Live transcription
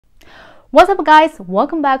What's up guys,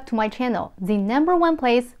 welcome back to my channel, the #1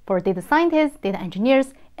 place for data scientists, data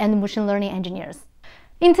engineers, and machine learning engineers.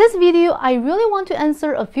 In this video, I really want to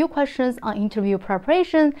answer a few questions on interview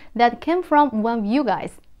preparation that came from one of you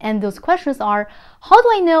guys. And those questions are, how do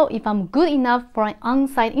I know if I'm good enough for an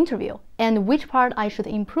on-site interview and which part I should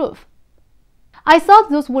improve? I thought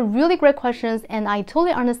those were really great questions, and I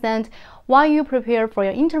totally understand while you prepare for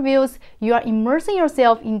your interviews, you are immersing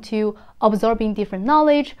yourself into absorbing different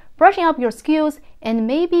knowledge, brushing up your skills, and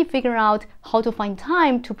maybe figuring out how to find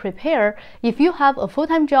time to prepare if you have a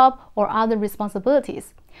full-time job or other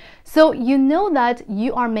responsibilities. So you know that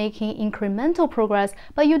you are making incremental progress,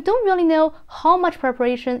 but you don't really know how much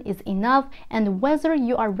preparation is enough and whether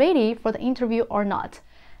you are ready for the interview or not.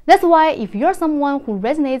 That's why if you're someone who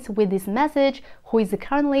resonates with this message, who is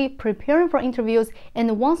currently preparing for interviews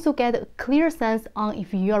and wants to get a clear sense on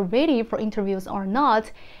if you are ready for interviews or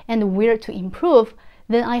not and where to improve,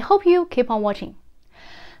 then I hope you keep on watching.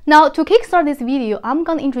 Now, to kickstart this video, I'm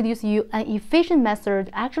going to introduce you an efficient method,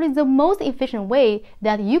 actually the most efficient way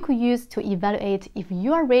that you could use to evaluate if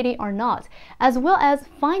you are ready or not, as well as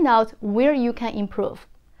find out where you can improve.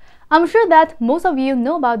 I'm sure that most of you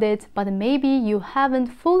know about it, but maybe you haven't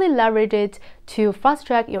fully leveraged it to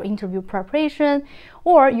fast-track your interview preparation,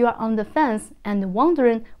 or you are on the fence and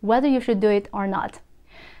wondering whether you should do it or not.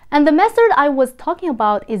 And the method I was talking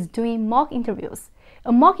about is doing mock interviews.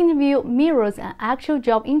 A mock interview mirrors an actual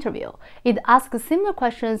job interview. It asks similar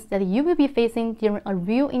questions that you will be facing during a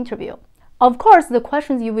real interview. Of course, the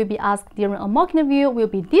questions you will be asked during a mock interview will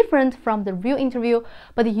be different from the real interview,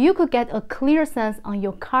 but you could get a clear sense on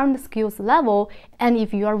your current skills level and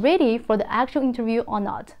if you are ready for the actual interview or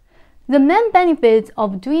not. The main benefit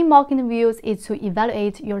of doing mock interviews is to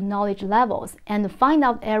evaluate your knowledge levels and find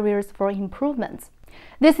out areas for improvement.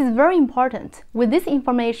 This is very important. With this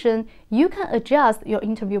information, you can adjust your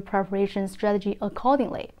interview preparation strategy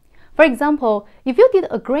accordingly. For example, if you did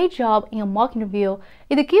a great job in a mock interview,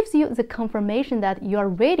 it gives you the confirmation that you are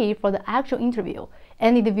ready for the actual interview,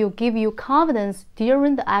 and it will give you confidence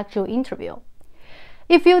during the actual interview.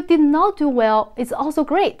 If you did not do well, it's also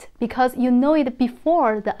great because you know it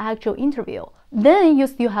before the actual interview. Then you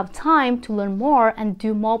still have time to learn more and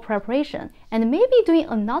do more preparation, and maybe doing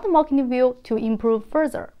another mock interview to improve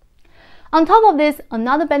further. On top of this,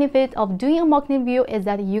 another benefit of doing a mock interview is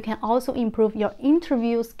that you can also improve your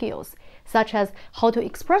interview skills, such as how to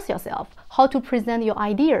express yourself, how to present your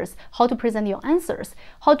ideas, how to present your answers,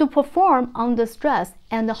 how to perform under stress,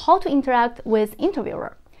 and how to interact with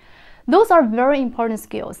interviewer. Those are very important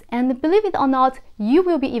skills, and believe it or not, you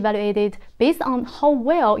will be evaluated based on how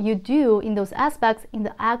well you do in those aspects in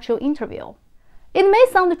the actual interview. It may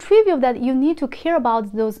sound trivial that you need to care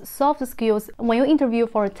about those soft skills when you interview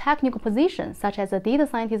for a technical position, such as a data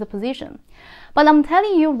scientist position. But I'm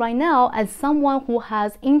telling you right now, as someone who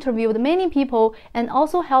has interviewed many people and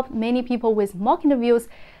also helped many people with mock interviews,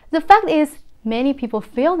 the fact is many people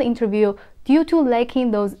fail the interview due to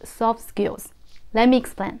lacking those soft skills. Let me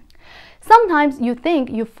explain. Sometimes you think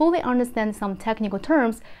you fully understand some technical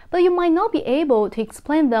terms, but you might not be able to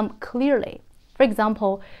explain them clearly. For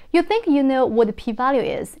example, you think you know what the p-value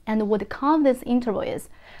is and what the confidence interval is,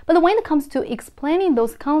 but when it comes to explaining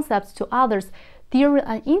those concepts to others during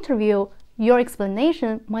an interview, your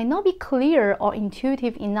explanation might not be clear or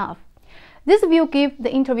intuitive enough. This will give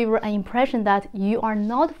the interviewer an impression that you are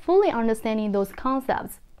not fully understanding those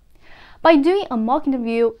concepts. By doing a mock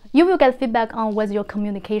interview, you will get feedback on whether your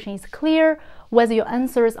communication is clear, whether your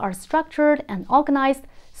answers are structured and organized,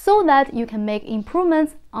 so that you can make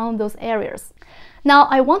improvements on those areas. Now,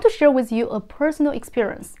 I want to share with you a personal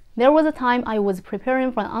experience. There was a time I was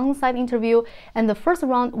preparing for an on-site interview, and the first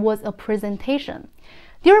round was a presentation.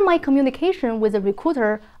 During my communication with the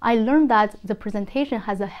recruiter, I learned that the presentation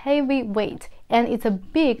has a heavy weight, and it's a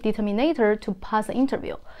big determinator to pass the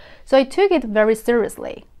interview. So I took it very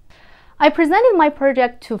seriously. I presented my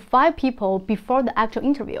project to 5 people before the actual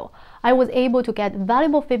interview. I was able to get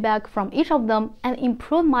valuable feedback from each of them and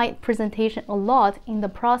improve my presentation a lot in the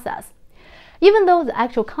process. Even though the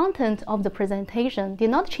actual content of the presentation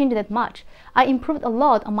did not change that much, I improved a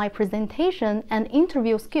lot on my presentation and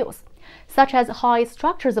interview skills, such as how I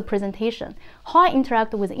structure the presentation, how I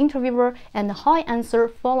interact with the interviewer, and how I answer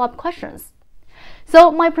follow-up questions. So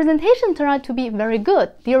my presentation turned out to be very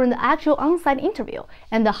good during the actual on-site interview,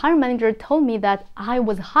 and the hiring manager told me that I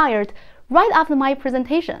was hired right after my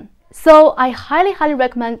presentation. So I highly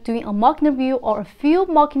recommend doing a mock interview or a few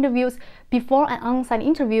mock interviews before an on-site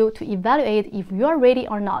interview to evaluate if you are ready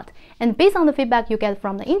or not. And based on the feedback you get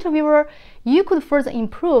from the interviewer, you could further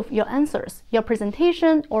improve your answers, your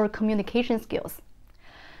presentation, or communication skills.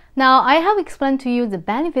 Now, I have explained to you the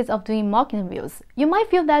benefits of doing mock interviews. You might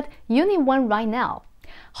feel that you need one right now.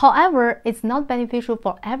 However, it's not beneficial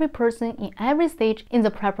for every person in every stage in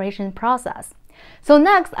the preparation process. So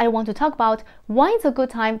next, I want to talk about why it's a good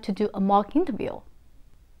time to do a mock interview.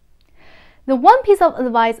 The one piece of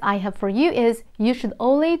advice I have for you is you should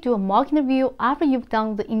only do a mock interview after you've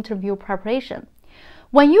done the interview preparation.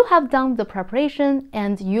 When you have done the preparation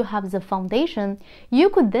and you have the foundation, you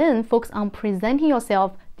could then focus on presenting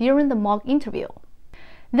yourself during the mock interview.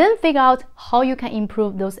 Then figure out how you can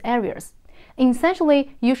improve those areas.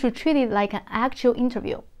 Essentially, you should treat it like an actual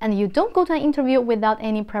interview, and you don't go to an interview without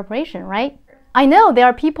any preparation, right? I know there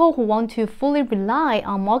are people who want to fully rely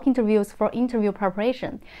on mock interviews for interview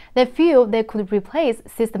preparation. They feel they could replace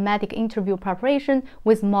systematic interview preparation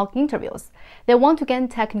with mock interviews. They want to gain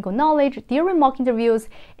technical knowledge during mock interviews,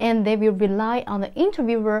 and they will rely on the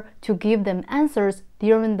interviewer to give them answers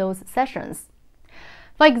during those sessions.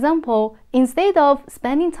 For example, instead of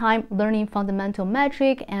spending time learning fundamental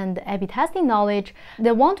metric and A/B testing knowledge,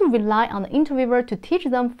 they want to rely on the interviewer to teach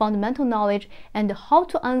them fundamental knowledge and how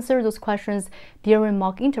to answer those questions during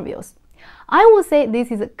mock interviews. I would say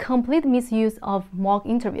this is a complete misuse of mock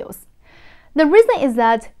interviews. The reason is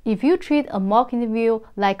that if you treat a mock interview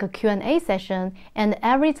like a Q&A session, and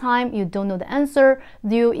every time you don't know the answer,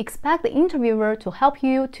 you expect the interviewer to help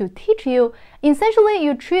you, to teach you, essentially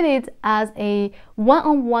you treat it as a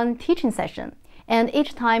one-on-one teaching session, and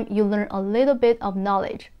each time you learn a little bit of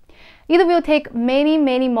knowledge. It will take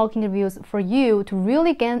many mock interviews for you to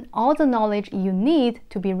really gain all the knowledge you need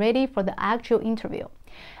to be ready for the actual interview.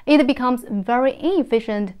 It becomes very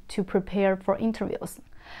inefficient to prepare for interviews.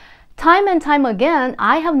 Time and time again,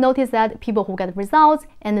 I have noticed that people who get results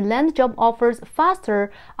and land job offers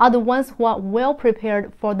faster are the ones who are well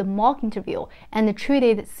prepared for the mock interview and treat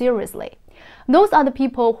it seriously. Those are the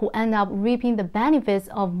people who end up reaping the benefits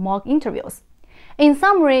of mock interviews. In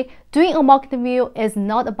summary, doing a mock interview is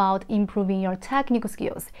not about improving your technical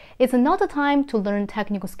skills. It's not a time to learn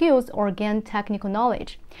technical skills or gain technical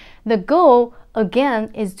knowledge. The goal,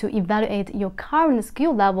 again, is to evaluate your current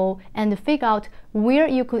skill level and figure out where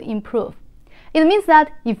you could improve. It means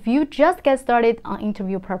that if you just get started on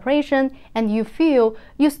interview preparation and you feel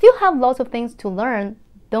you still have lots of things to learn,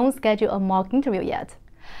 don't schedule a mock interview yet.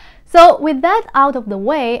 So with that out of the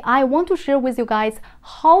way, I want to share with you guys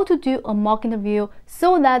how to do a mock interview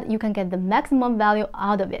so that you can get the maximum value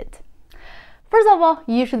out of it. First of all,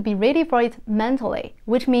 you should be ready for it mentally,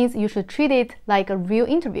 which means you should treat it like a real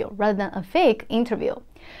interview rather than a fake interview.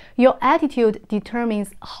 Your attitude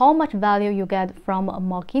determines how much value you get from a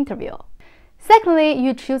mock interview. Secondly,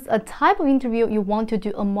 you choose a type of interview you want to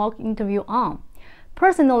do a mock interview on.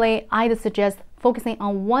 Personally, I'd suggest focusing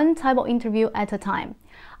on one type of interview at a time.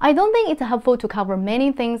 I don't think it's helpful to cover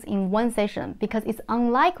many things in one session because it's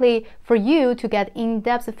unlikely for you to get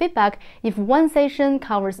in-depth feedback if one session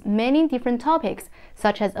covers many different topics,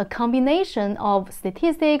 such as a combination of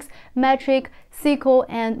statistics, metric, SQL,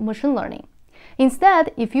 and machine learning.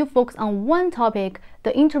 Instead, if you focus on one topic,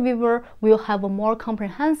 the interviewer will have a more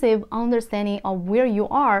comprehensive understanding of where you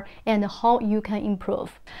are and how you can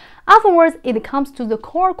improve. Afterwards, it comes to the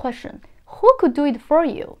core question: who could do it for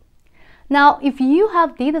you? Now, if you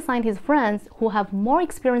have data scientist friends who have more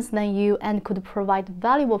experience than you and could provide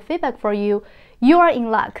valuable feedback for you, you are in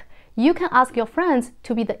luck. You can ask your friends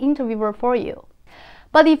to be the interviewer for you.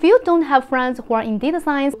 But if you don't have friends who are in data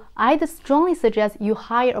science, I'd strongly suggest you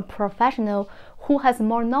hire a professional who has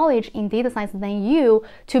more knowledge in data science than you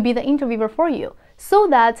to be the interviewer for you, so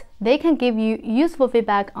that they can give you useful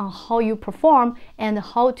feedback on how you perform and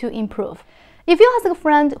how to improve. If you ask a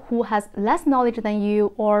friend who has less knowledge than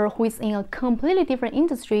you or who is in a completely different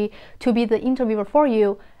industry to be the interviewer for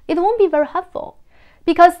you, it won't be very helpful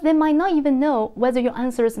because they might not even know whether your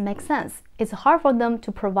answers make sense. It's hard for them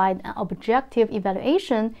to provide an objective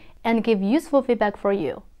evaluation and give useful feedback for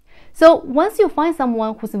you. So once you find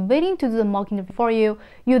someone who's willing to do the mock interview for you,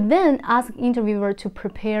 you then ask the interviewer to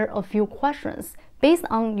prepare a few questions based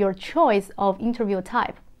on your choice of interview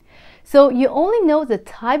type. So you only know the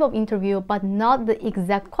type of interview, but not the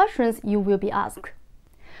exact questions you will be asked.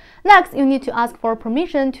 Next, you need to ask for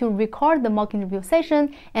permission to record the mock interview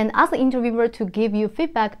session and ask the interviewer to give you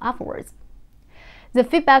feedback afterwards. The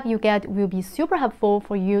feedback you get will be super helpful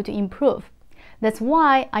for you to improve. That's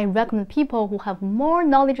why I recommend people who have more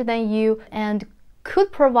knowledge than you and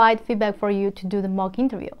could provide feedback for you to do the mock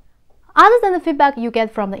interview. Other than the feedback you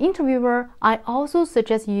get from the interviewer, I also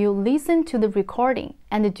suggest you listen to the recording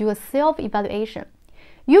and do a self-evaluation.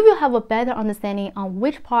 You will have a better understanding on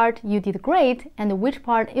which part you did great and which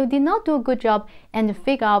part you did not do a good job and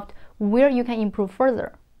figure out where you can improve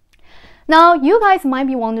further. Now, you guys might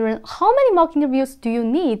be wondering, how many mock interviews do you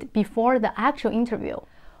need before the actual interview?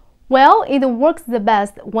 Well, it works the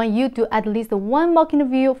best when you do at least one mock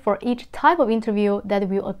interview for each type of interview that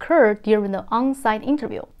will occur during the on-site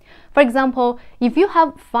interview. For example, if you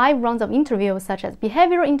have 5 rounds of interviews such as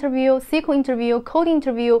behavioral interview, SQL interview, coding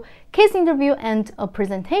interview, case interview, and a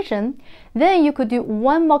presentation, then you could do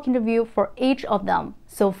one mock interview for each of them,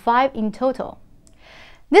 so 5 in total.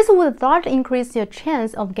 This would largely increase your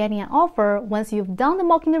chance of getting an offer once you've done the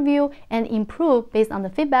mock interview and improve based on the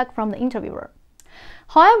feedback from the interviewer.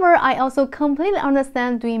 However, I also completely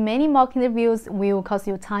understand doing many mock interviews will cost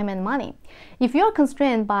you time and money. If you are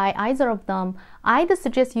constrained by either of them, I'd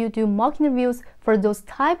suggest you do mock interviews for those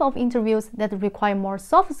type of interviews that require more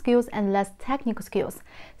soft skills and less technical skills,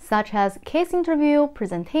 such as case interview,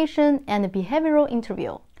 presentation, and behavioral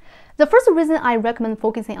interview. The first reason I recommend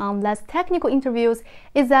focusing on less technical interviews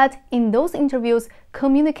is that in those interviews,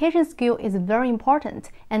 communication skill is very important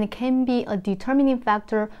and can be a determining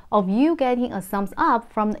factor of you getting a thumbs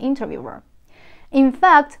up from the interviewer. In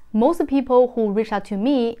fact, most people who reach out to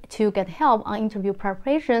me to get help on interview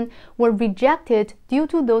preparation were rejected due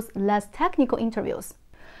to those less technical interviews.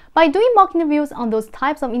 By doing mock interviews on those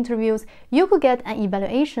types of interviews, you could get an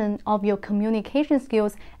evaluation of your communication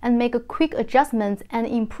skills and make quick adjustments and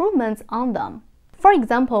improvements on them. For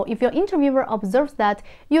example, if your interviewer observes that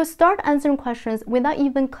you start answering questions without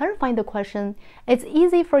even clarifying the question, it's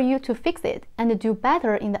easy for you to fix it and do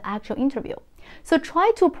better in the actual interview. So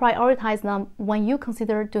try to prioritize them when you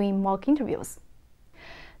consider doing mock interviews.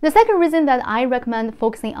 The second reason that I recommend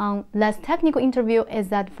focusing on less technical interview is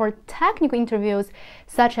that for technical interviews,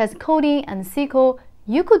 such as coding and SQL,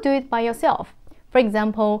 you could do it by yourself. For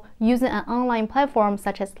example, using an online platform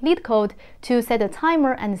such as LeetCode to set a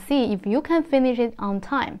timer and see if you can finish it on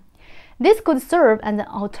time. This could serve as an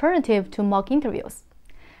alternative to mock interviews.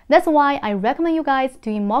 That's why I recommend you guys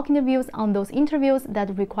doing mock interviews on those interviews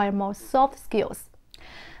that require more soft skills.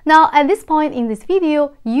 Now, at this point in this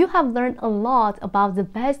video, you have learned a lot about the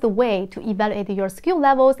best way to evaluate your skill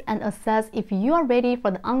levels and assess if you are ready for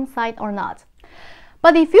the on-site or not.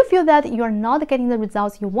 But if you feel that you are not getting the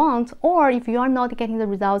results you want, or if you are not getting the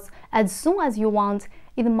results as soon as you want,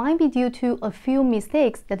 it might be due to a few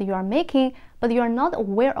mistakes that you are making, but you are not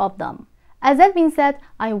aware of them. As that being said,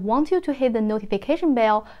 I want you to hit the notification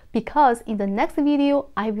bell because in the next video,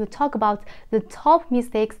 I will talk about the top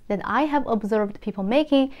mistakes that I have observed people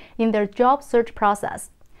making in their job search process,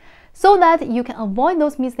 so that you can avoid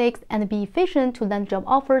those mistakes and be efficient to land job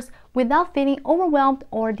offers without feeling overwhelmed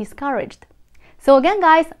or discouraged. So again,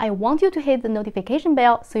 guys, I want you to hit the notification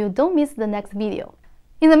bell so you don't miss the next video.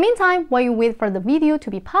 In the meantime, while you wait for the video to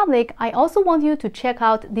be public, I also want you to check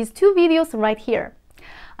out these 2 videos right here.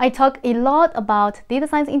 I talk a lot about data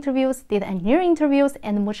science interviews, data engineering interviews,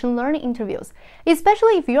 and machine learning interviews,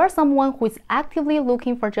 especially if you are someone who is actively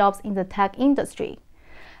looking for jobs in the tech industry.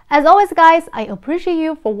 As always, guys, I appreciate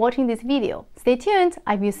you for watching this video. Stay tuned,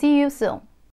 I will see you soon.